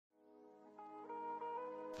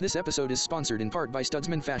This episode is sponsored in part by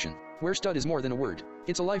Studsman Fashion, where stud is more than a word.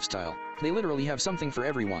 It's a lifestyle. They literally have something for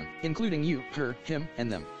everyone, including you, her, him,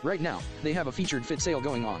 and them. Right now, they have a featured fit sale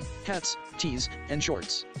going on. Hats, tees, and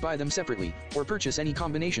shorts. Buy them separately, or purchase any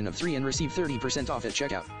combination of 3 and receive 30% off at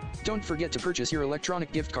checkout. Don't forget to purchase your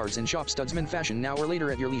electronic gift cards and shop Studsman Fashion now or later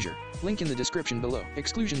at your leisure. Link in the description below.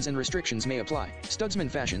 Exclusions and restrictions may apply. Studsman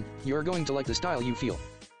Fashion, you're going to like the style you feel.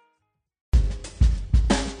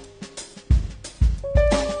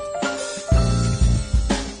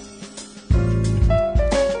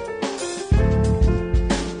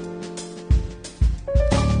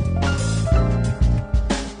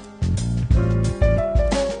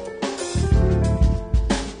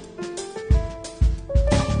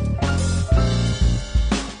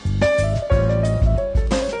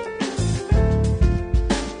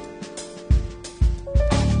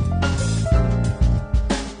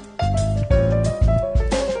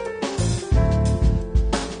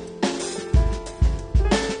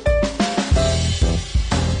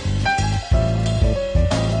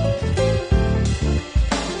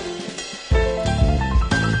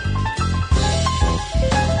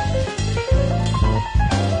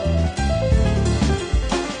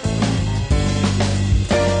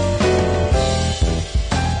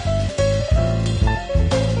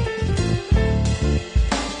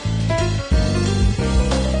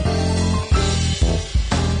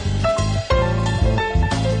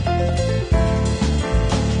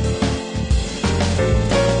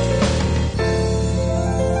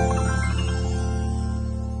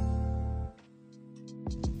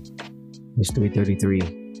 It's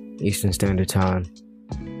 3:33 Eastern Standard Time,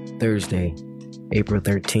 Thursday, April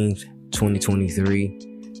 13th,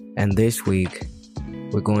 2023, and this week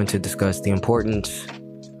we're going to discuss the importance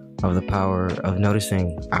of the power of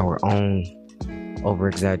noticing our own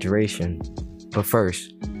over-exaggeration. But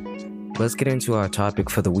first, let's get into our topic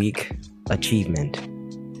for the week, achievement.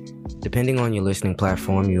 Depending on your listening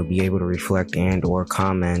platform, you'll be able to reflect and or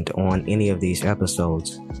comment on any of these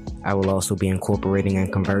episodes. I will also be incorporating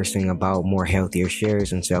and conversing about more healthier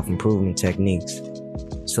shares and self-improvement techniques.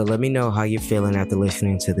 So let me know how you're feeling after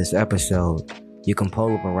listening to this episode. You can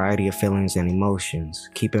poll a variety of feelings and emotions.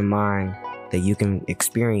 Keep in mind that you can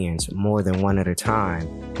experience more than one at a time,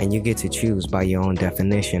 and you get to choose by your own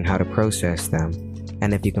definition how to process them.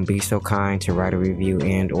 And if you can be so kind to write a review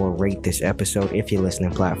and or rate this episode if your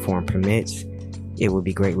listening platform permits, it would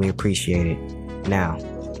be greatly appreciated. Now,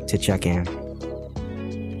 to check in.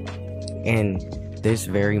 In this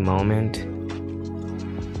very moment,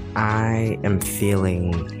 I am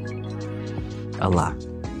feeling a lot.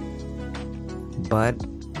 But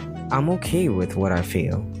I'm okay with what I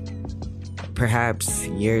feel. Perhaps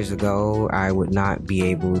years ago, I would not be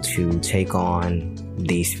able to take on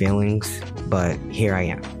these feelings, but here I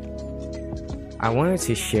am. I wanted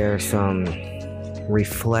to share some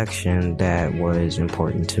reflection that was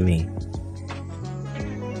important to me.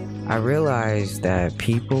 I realized that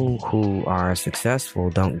people who are successful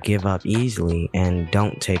don't give up easily and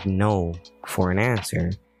don't take no for an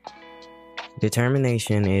answer.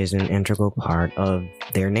 Determination is an integral part of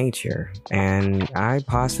their nature, and I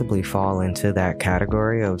possibly fall into that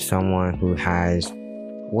category of someone who has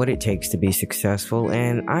what it takes to be successful,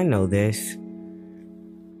 and I know this.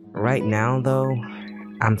 Right now, though,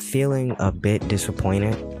 I'm feeling a bit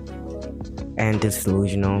disappointed and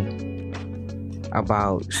disillusioned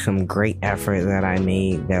about some great effort that I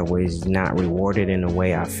made that was not rewarded in the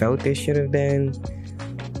way I felt it should have been.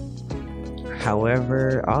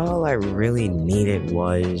 However, all I really needed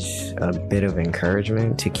was a bit of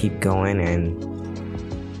encouragement to keep going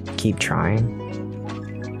and keep trying.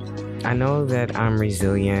 I know that I'm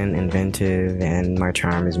resilient, inventive, and my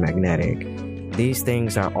charm is magnetic. These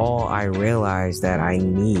things are all I realize that I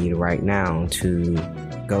need right now to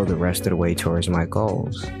go the rest of the way towards my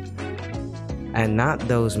goals. And not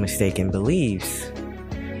those mistaken beliefs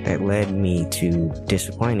that led me to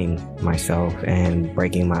disappointing myself and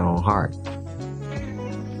breaking my own heart.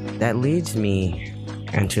 That leads me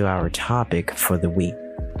into our topic for the week,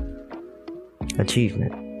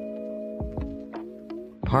 achievement.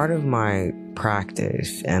 Part of my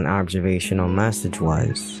practice and observational message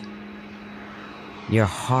was, your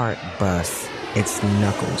heart busts its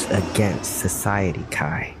knuckles against society,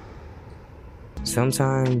 Kai.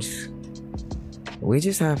 Sometimes we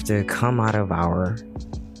just have to come out of our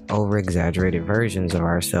over-exaggerated versions of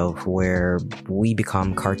ourselves where we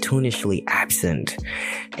become cartoonishly absent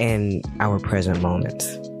in our present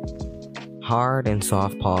moments. Hard and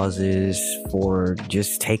soft pauses for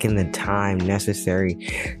just taking the time necessary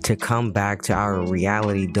to come back to our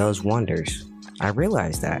reality does wonders. I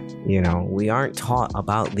realized that, we aren't taught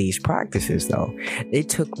about these practices though. It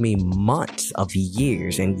took me months of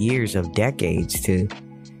years and years of decades to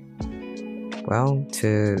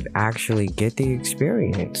actually get the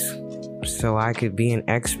experience so I could be an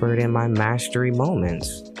expert in my mastery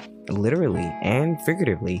moments, literally and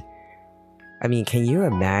figuratively. I mean, can you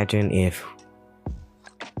imagine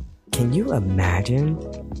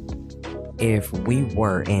if we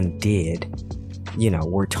were and did,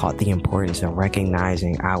 we're taught the importance of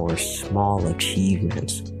recognizing our small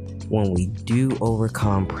achievements when we do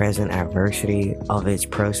overcome present adversity of its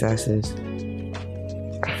processes?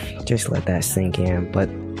 Just let that sink in. But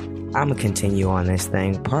I'm gonna continue on this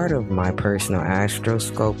thing. Part of my personal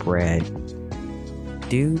astroscope read,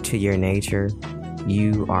 due to your nature,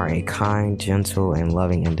 you are a kind, gentle, and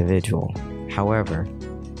loving individual. However,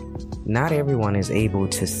 not everyone is able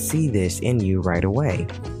to see this in you right away.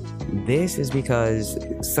 This is because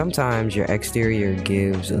sometimes your exterior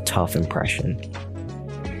gives a tough impression.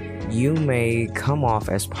 You may come off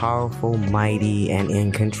as powerful, mighty, and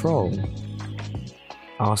in control.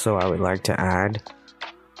 Also, I would like to add,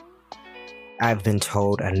 I've been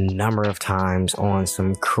told a number of times on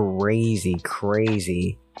some crazy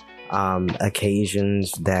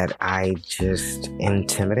occasions that I just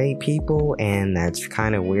intimidate people, and that's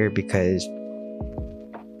kind of weird because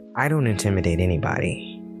I don't intimidate anybody.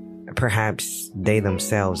 Perhaps they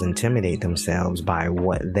themselves intimidate themselves by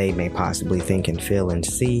what they may possibly think and feel and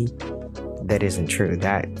see. That isn't true.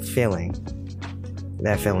 That feeling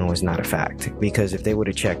was not a fact, because if they would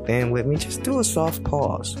have checked in with me, just do a soft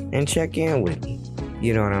pause and check in with me.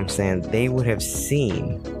 You know what I'm saying? They would have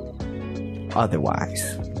seen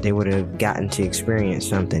otherwise. They would have gotten to experience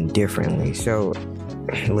something differently. So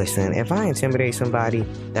listen, if I intimidate somebody,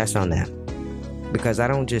 that's on them, because I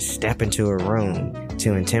don't just step into a room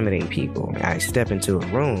to intimidate people. I step into a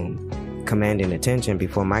room commanding attention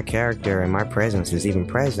before my character and my presence is even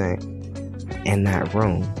present in that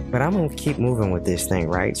room. But I'm gonna keep moving with this thing,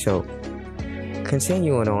 right? So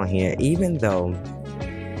continuing on here, even though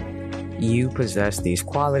you possess these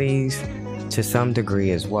qualities to some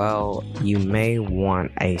degree as well, you may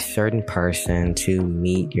want a certain person to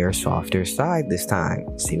meet your softer side this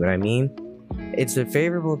time. See what I mean? It's a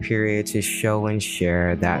favorable period to show and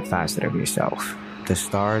share that facet of yourself. The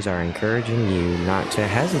stars are encouraging you not to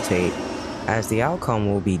hesitate, as the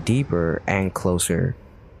outcome will be deeper and closer.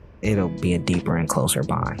 It'll be a deeper and closer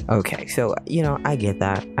bond. Okay, so, I get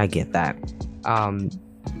that. I'm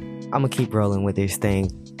gonna keep rolling with this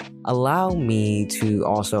thing. Allow me to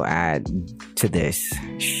also add to this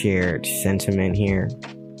shared sentiment here.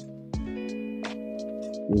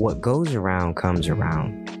 What goes around comes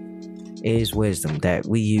around is wisdom that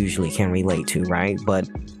we usually can relate to, right? But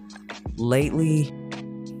lately,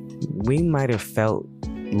 we might have felt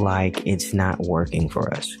like it's not working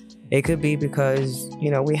for us. It could be because,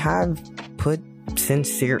 we have put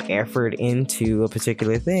sincere effort into a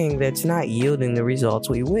particular thing that's not yielding the results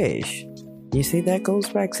we wish. You see, that goes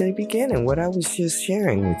back to the beginning, what I was just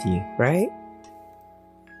sharing with you, right?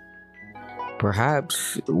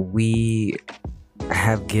 Perhaps we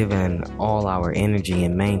have given all our energy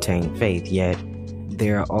and maintained faith, yet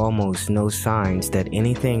there are almost no signs that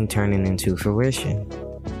anything turning into fruition.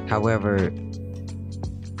 However,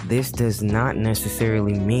 this does not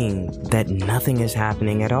necessarily mean that nothing is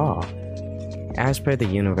happening at all. As per the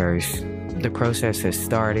universe, the process has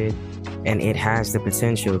started, and it has the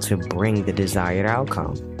potential to bring the desired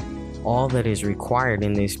outcome. All that is required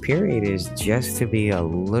in this period is just to be a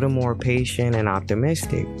little more patient and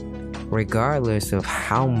optimistic. Regardless of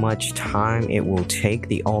how much time it will take,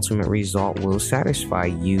 the ultimate result will satisfy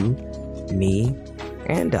you, me,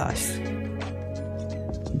 and us.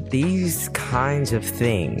 These kinds of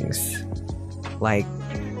things, like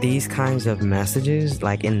these kinds of messages,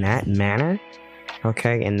 like in that manner,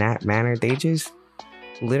 they just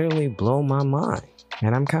literally blow my mind.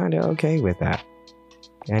 And I'm kind of okay with that.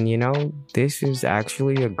 And this is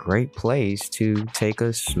actually a great place to take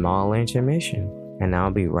a small intermission. And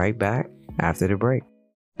I'll be right back after the break.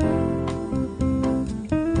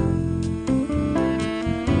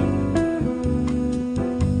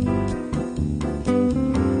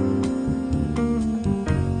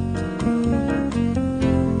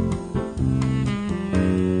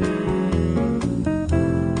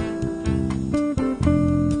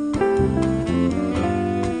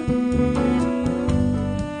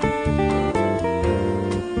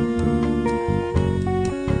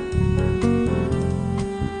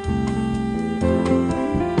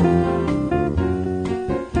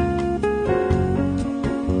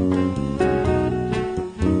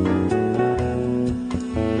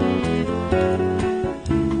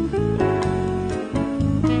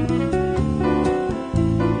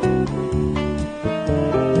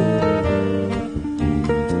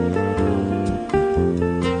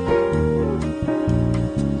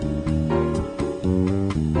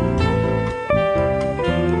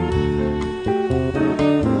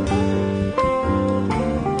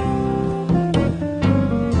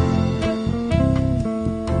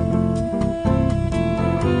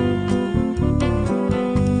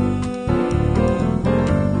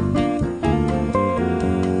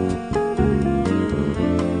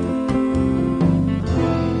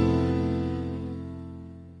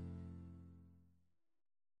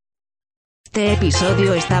 Este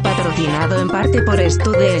episodio está patrocinado en parte por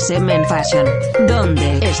StuDSM Fashion,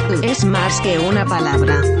 donde Stu es más que una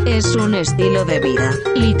palabra, es un estilo de vida.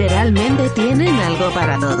 Literalmente tienen algo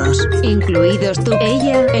para todos, incluidos tú,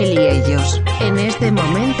 ella, él y ellos. En este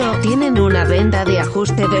momento tienen una venta de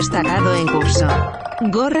ajuste destacado en curso.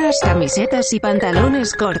 Gorras, camisetas y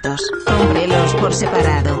pantalones cortos. Cómprelos por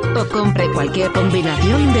separado, o compre cualquier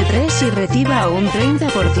combinación de 3 y reciba un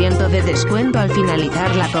 30% de descuento al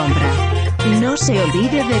finalizar la compra. No se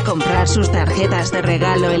olvide de comprar sus tarjetas de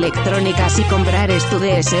regalo electrónicas y comprar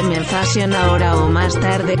StuDSM Fashion ahora o más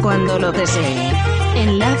tarde cuando lo desee.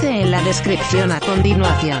 Enlace en la descripción a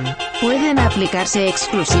continuación. Pueden aplicarse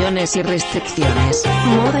exclusiones y restricciones.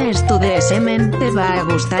 Moda StuDSM, te va a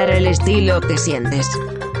gustar el estilo que sientes.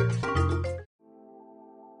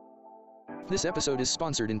 This episode is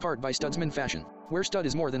sponsored in part by Studsman Fashion, where stud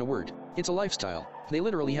is more than a word. It's a lifestyle. They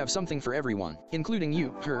literally have something for everyone, including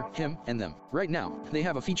you, her, him, and them. Right now, they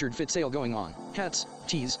have a featured fit sale going on. Hats,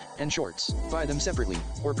 tees, and shorts. Buy them separately,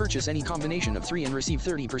 or purchase any combination of 3 and receive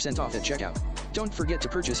 30% off at checkout. Don't forget to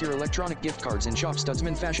purchase your electronic gift cards and shop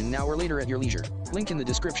Studsman Fashion now or later at your leisure. Link in the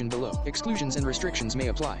description below. Exclusions and restrictions may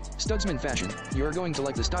apply. Studsman Fashion, you are going to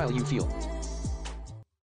like the style you feel.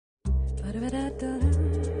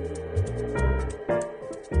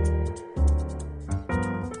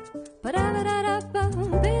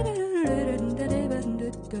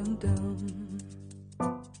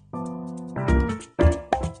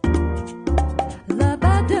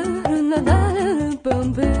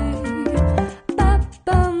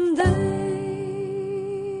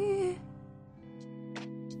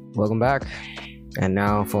 Welcome back, and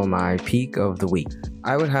now for my peak of the week.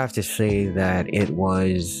 I would have to say that it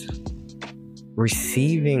was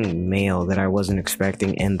receiving mail that I wasn't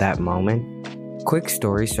expecting in that moment. Quick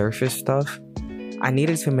story surface stuff. I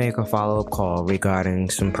needed to make a follow-up call regarding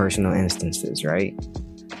some personal instances, right?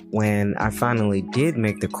 When I finally did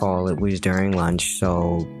make the call, it was during lunch,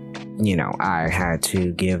 so, I had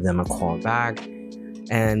to give them a call back.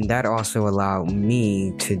 And that also allowed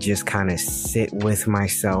me to just kind of sit with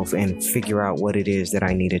myself and figure out what it is that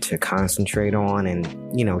I needed to concentrate on and,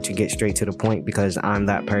 to get straight to the point, because I'm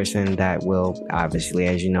that person that will, obviously,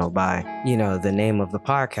 as you know, by, the name of the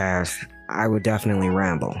podcast, I would definitely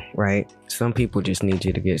ramble, right? Some people just need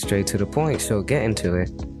you to get straight to the point, so get into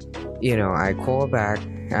it. I called back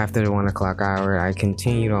after the 1 o'clock hour. I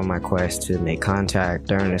continued on my quest to make contact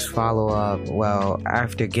during this follow-up. Well,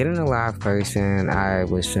 after getting a live person, I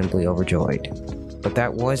was simply overjoyed. But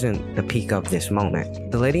that wasn't the peak of this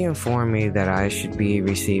moment. The lady informed me that I should be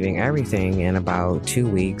receiving everything in about 2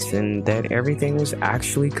 weeks, and that everything was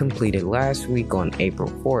actually completed last week on April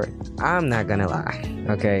 4th. I'm not gonna lie,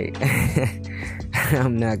 okay?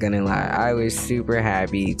 I'm not gonna lie. I was super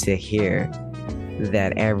happy to hear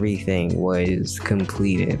that everything was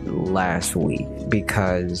completed last week,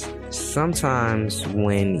 because sometimes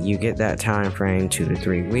when you get that time frame, 2 to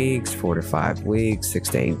 3 weeks, 4 to 5 weeks, 6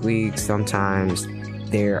 to 8 weeks, sometimes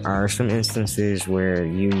there are some instances where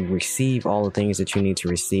you receive all the things that you need to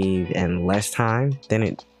receive in less time than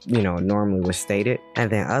it normally was stated,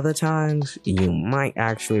 and then other times you might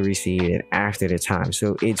actually receive it after the time.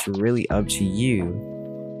 So it's really up to you,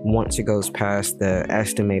 once it goes past the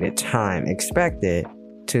estimated time expected,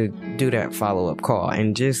 to do that follow-up call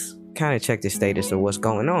and just kind of check the status of what's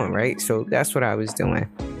going on, right? So that's what I was doing.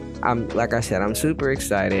 Like I said, I'm super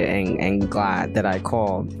excited and glad that I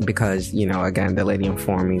called, because, again, the lady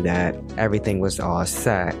informed me that everything was all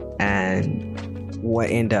set. And what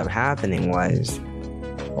ended up happening was,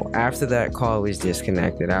 after that call was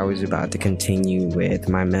disconnected, I was about to continue with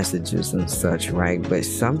my messages and such, right? But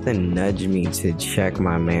something nudged me to check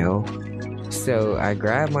my mail. So I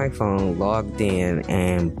grabbed my phone, logged in,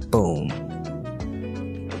 and boom.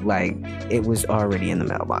 Like, it was already in the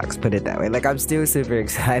mailbox, put it that way. Like, I'm still super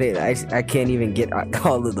excited. I can't even get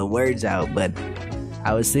all of the words out, but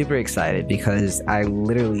I was super excited because I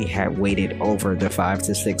literally had waited over the 5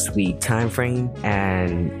 to 6 week time frame,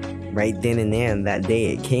 and right then and there, that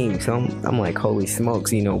day it came. So I'm like, holy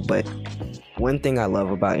smokes, but one thing I love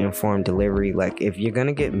about informed delivery, like, if you're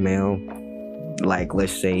gonna get mail, like,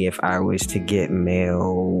 let's say if I was to get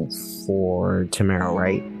mail for tomorrow,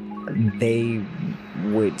 right? They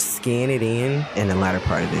would scan it in the latter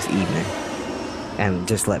part of this evening and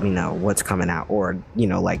just let me know what's coming out, or,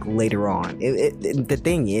 like, later on. The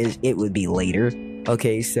thing is, it would be later.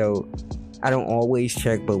 Okay, so I don't always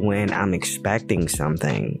check, but when I'm expecting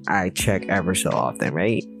something, I check ever so often,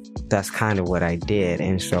 right? That's kind of what I did.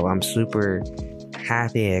 And so I'm super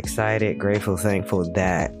happy, excited, grateful, thankful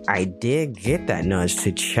that I did get that nudge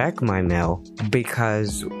to check my mail,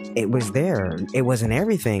 because it was there. It wasn't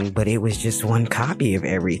everything, but it was just one copy of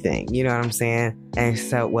everything. You know what I'm saying? And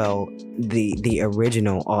so, well, the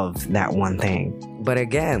original of that one thing. But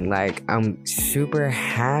again, like, I'm super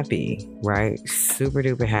happy, right? Super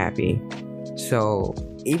duper happy. So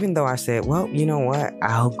even though I said, well, you know what?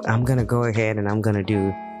 I'm going to go ahead and I'm going to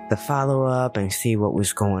do the follow-up and see what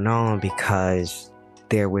was going on, because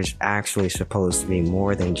there was actually supposed to be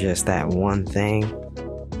more than just that one thing,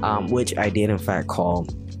 which I did in fact call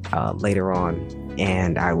later on,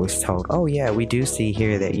 and I was told, oh yeah, we do see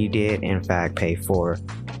here that you did in fact pay for,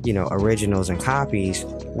 originals and copies.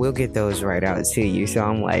 We'll get those right out to you. So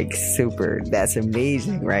I'm like, super, that's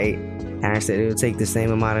amazing, right? And I said it'll take the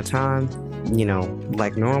same amount of time,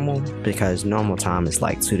 like normal, because normal time is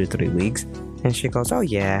like 2 to 3 weeks. And she goes, oh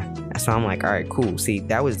yeah. So I'm like, all right, cool. See,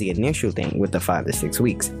 that was the initial thing with the 5 to 6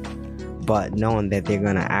 weeks. But knowing that they're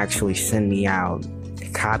going to actually send me out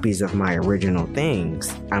copies of my original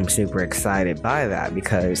things, I'm super excited by that,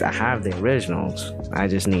 because I have the originals. I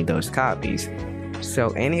just need those copies. So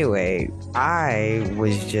anyway, I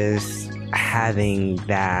was just having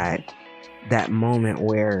that moment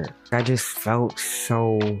where I just felt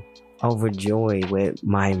so overjoyed with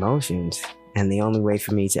my emotions. And the only way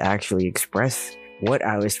for me to actually express what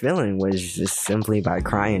I was feeling was just simply by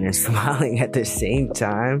crying and smiling at the same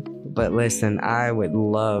time. But listen, I would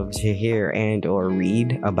love to hear and or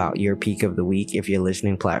read about your peak of the week if your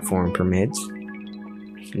listening platform permits.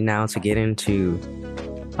 Now to get into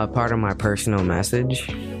a part of my personal message.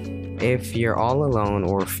 If you're all alone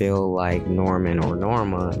or feel like Norman or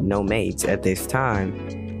Norma, no mates at this time,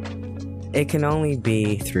 it can only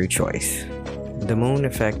be through choice. The moon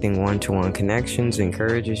affecting one-to-one connections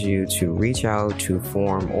encourages you to reach out to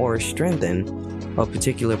form or strengthen a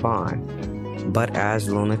particular bond. But as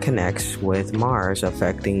Luna connects with Mars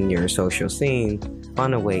affecting your social scene,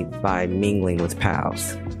 unaware by mingling with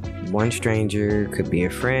pals. One stranger could be a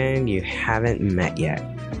friend you haven't met yet.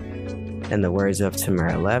 In the words of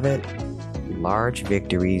Tamara Levitt, large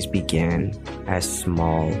victories begin as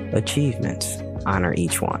small achievements. Honor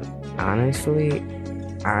each one. Honestly,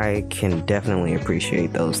 I can definitely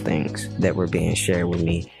appreciate those things that were being shared with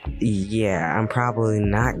me. Yeah, I'm probably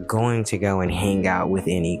not going to go and hang out with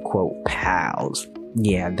any, quote, pals.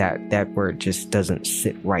 Yeah, that word just doesn't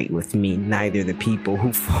sit right with me. Neither the people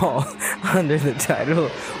who fall under the title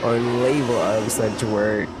or label of such a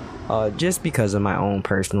word. Just because of my own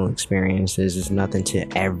personal experiences, it's nothing to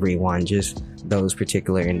everyone, just those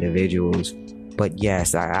particular individuals. But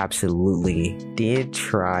yes, I absolutely did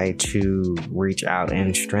try to reach out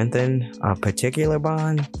and strengthen a particular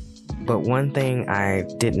bond. But one thing I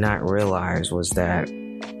did not realize was that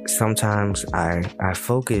sometimes I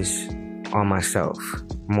focus on myself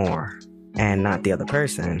more and not the other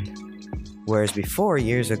person. Whereas before,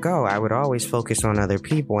 years ago, I would always focus on other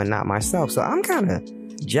people and not myself. So I'm kind of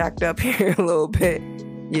jacked up here a little bit.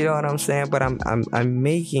 You know what I'm saying? But I'm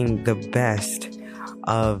making the best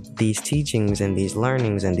of these teachings and these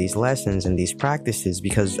learnings and these lessons and these practices,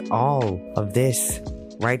 because all of this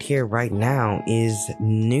right here, right now is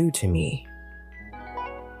new to me.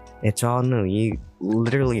 It's all new. You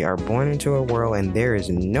literally are born into a world, and there is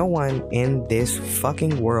no one in this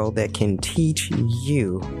fucking world that can teach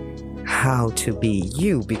you how to be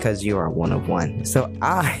you, because you are one of one. So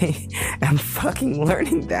I am fucking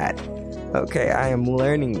learning that. Okay, I am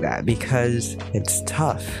learning that because it's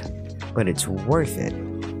tough, but it's worth it.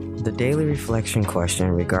 The daily reflection question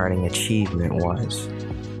regarding achievement was,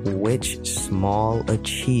 which small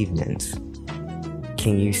achievements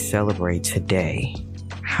can you celebrate today?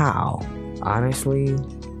 How? Honestly,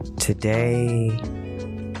 today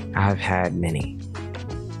I've had many.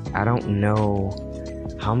 I don't know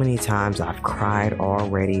how many times I've cried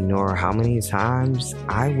already, nor how many times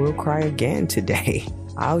I will cry again today.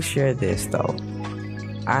 I'll share this though.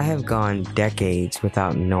 I have gone decades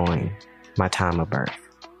without knowing my time of birth,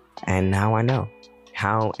 and now I know.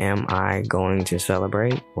 How am I going to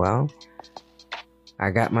celebrate? Well,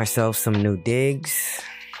 I got myself some new digs.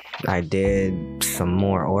 I did some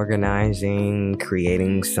more organizing,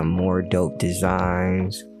 creating some more dope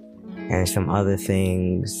designs, and some other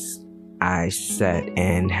things. I sat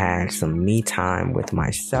and had some me time with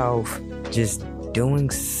myself, just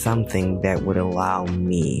doing something that would allow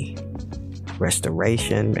me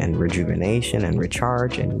restoration and rejuvenation and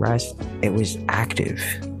recharge and rest. It was active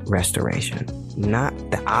restoration, not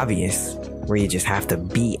the obvious where you just have to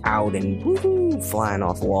be out and woo-hoo, flying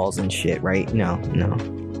off walls and shit, right? No.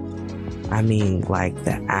 I mean like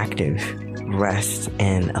the active rest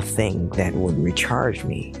in a thing that would recharge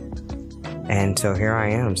me. And so here I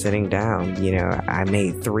am sitting down.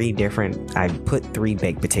 I put 3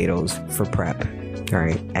 baked potatoes for prep.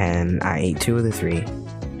 Right, and I ate 2 of the 3,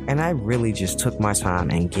 and I really just took my time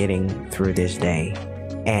in getting through this day,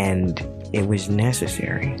 and it was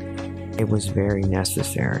necessary. It was very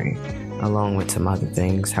necessary, along with some other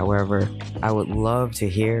things. However, I would love to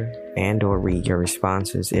hear and or read your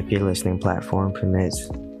responses if your listening platform permits.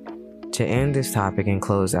 To end this topic and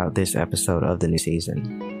close out this episode of the new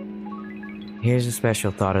season, here's a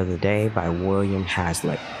special thought of the day by William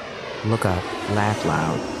Hazlitt. Look up, laugh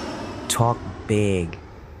loud, talk big,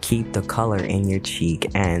 keep the color in your cheek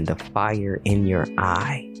and the fire in your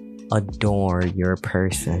eye. Adore your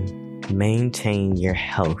person. Maintain your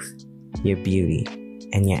health, your beauty,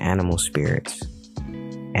 and your animal spirits.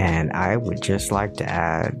 And I would just like to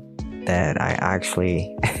add that I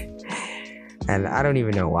actually, and I don't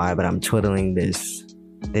even know why, but I'm twiddling this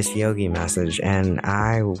yogi message, and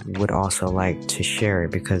I would also like to share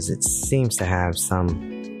it because it seems to have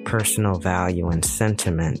some personal value and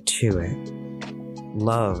sentiment to it.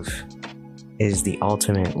 Love is the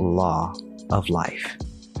ultimate law of life.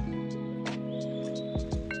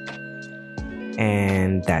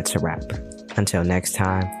 And that's a wrap. Until next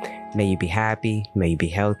time, may you be happy, may you be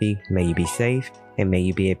healthy, may you be safe, and may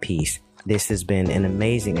you be at peace. This has been an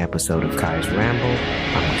amazing episode of Kai's Ramble.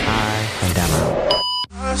 I'm Kai, and I'm out.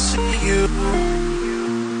 I see you.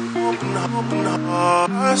 Open up.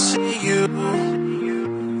 I see you.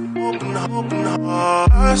 Open up.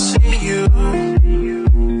 I see you.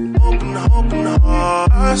 Open up.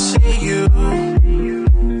 I see you.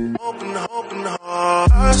 Open up.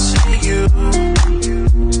 I see you.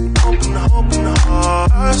 Open up.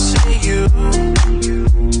 I see you.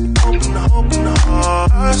 Open up. I see you. Open up.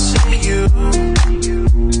 I see you.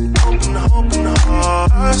 Open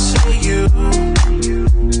up. I see you.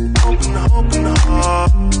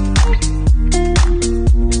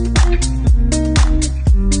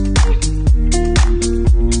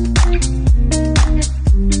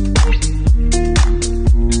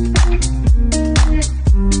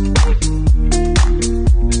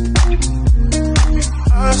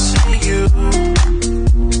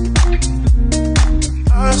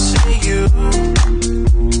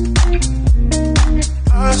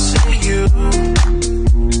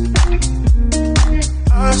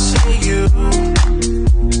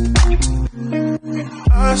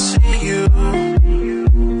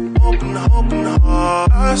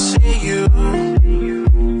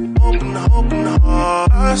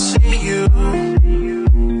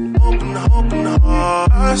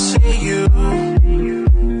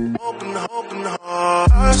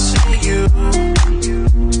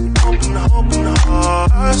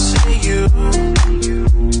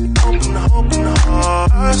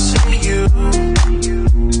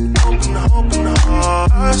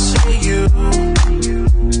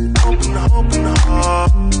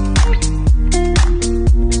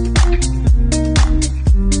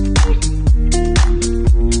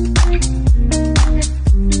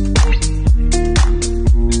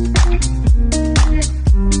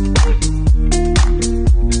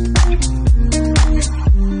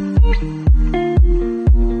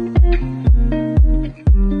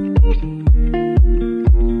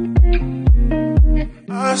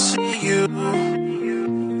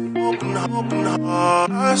 Open up.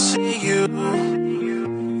 I see you.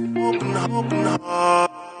 Open up.